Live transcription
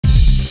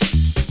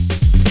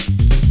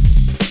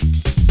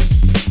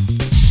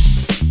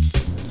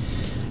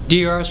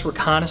DRS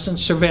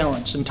Reconnaissance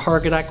Surveillance and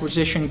Target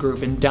Acquisition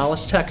Group in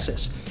Dallas,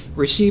 Texas,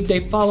 received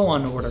a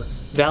follow-on order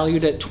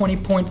valued at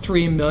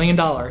 $20.3 million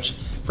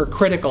for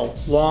critical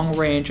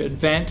long-range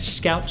Advanced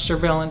Scout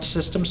Surveillance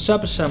System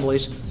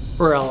Sub-Assemblies,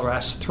 or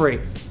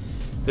LRAS3.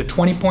 The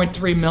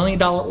 $20.3 million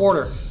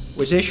order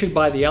was issued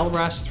by the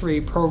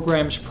LRAS3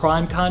 program's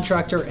prime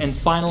contractor and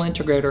final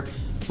integrator,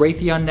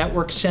 Raytheon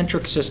Network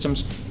Centric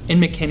Systems in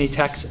McKinney,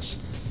 Texas.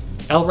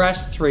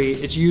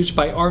 LRAS3 is used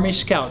by Army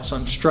Scouts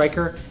on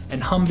Stryker and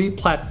Humvee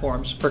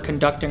platforms for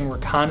conducting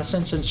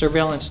reconnaissance and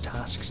surveillance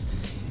tasks.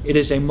 It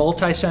is a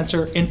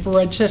multi-sensor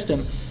infrared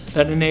system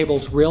that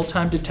enables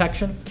real-time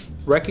detection,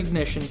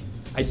 recognition,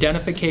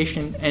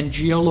 identification, and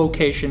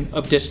geolocation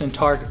of distant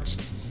targets.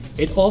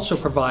 It also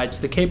provides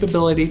the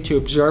capability to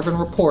observe and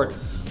report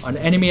on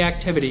enemy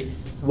activity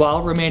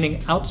while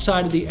remaining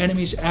outside of the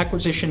enemy's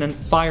acquisition and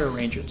fire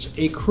ranges,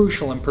 a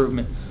crucial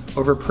improvement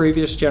over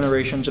previous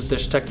generations of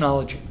this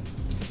technology.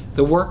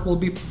 The work will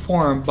be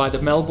performed by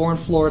the Melbourne,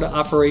 Florida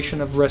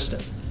operation of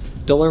RISTA.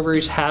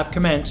 Deliveries have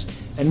commenced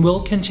and will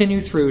continue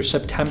through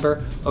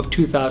September of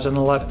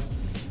 2011.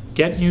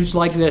 Get news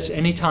like this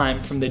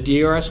anytime from the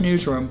DRS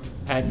Newsroom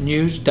at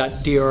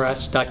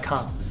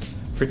news.drs.com.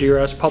 For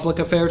DRS Public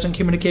Affairs and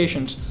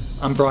Communications,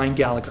 I'm Brian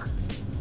Gallagher.